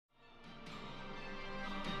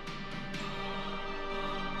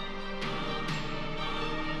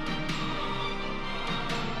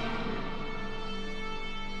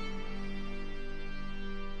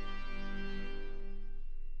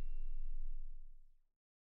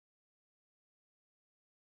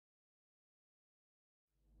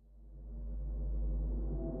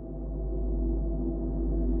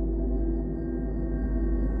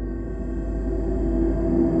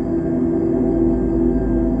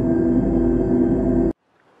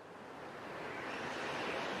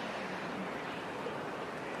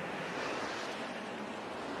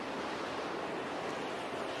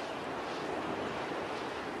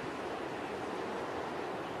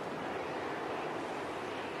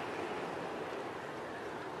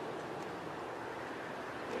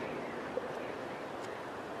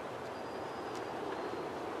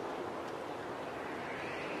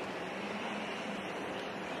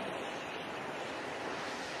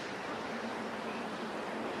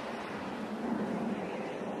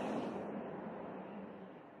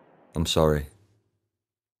I'm sorry.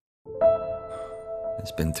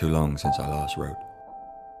 It's been too long since I last wrote.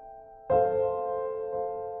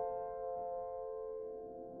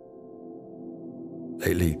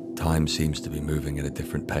 Lately, time seems to be moving at a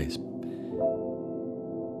different pace.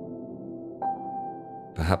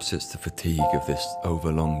 Perhaps it's the fatigue of this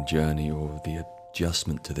overlong journey or the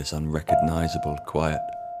adjustment to this unrecognizable quiet.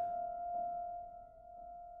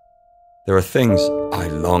 There are things I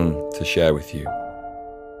long to share with you.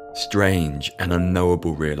 Strange and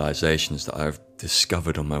unknowable realizations that I've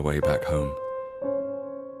discovered on my way back home.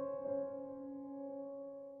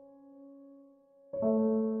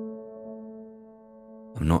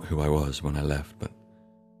 I'm not who I was when I left, but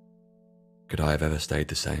could I have ever stayed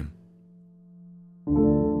the same?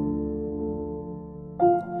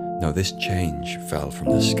 No, this change fell from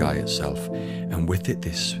the sky itself, and with it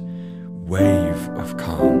this wave of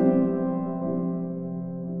calm.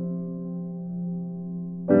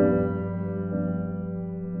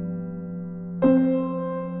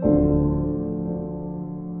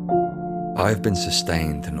 I've been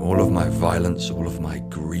sustained, and all of my violence, all of my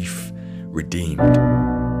grief redeemed,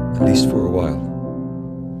 at least for a while.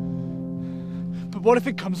 But what if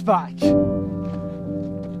it comes back?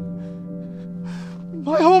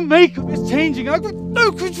 My whole makeup is changing. I've got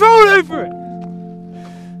no control over it.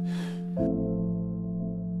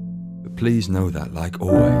 But please know that, like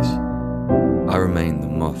always, I remain the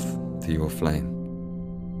moth to your flame,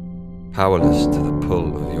 powerless to the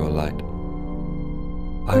pull of your light.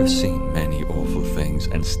 I've seen many awful things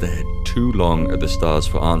and stared too long at the stars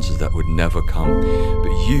for answers that would never come,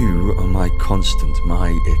 but you are my constant,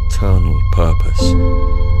 my eternal purpose.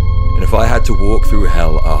 And if I had to walk through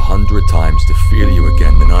hell 100 times to feel you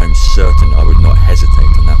again, then I'm certain I would not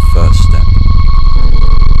hesitate on that first step.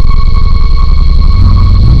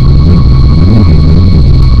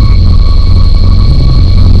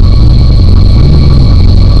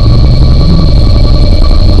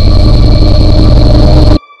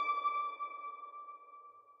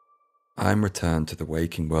 I'm returned to the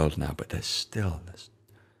waking world now, but there's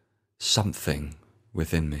something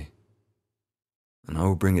within me. And I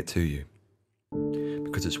will bring it to you,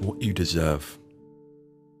 because it's what you deserve.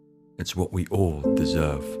 It's what we all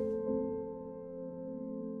deserve.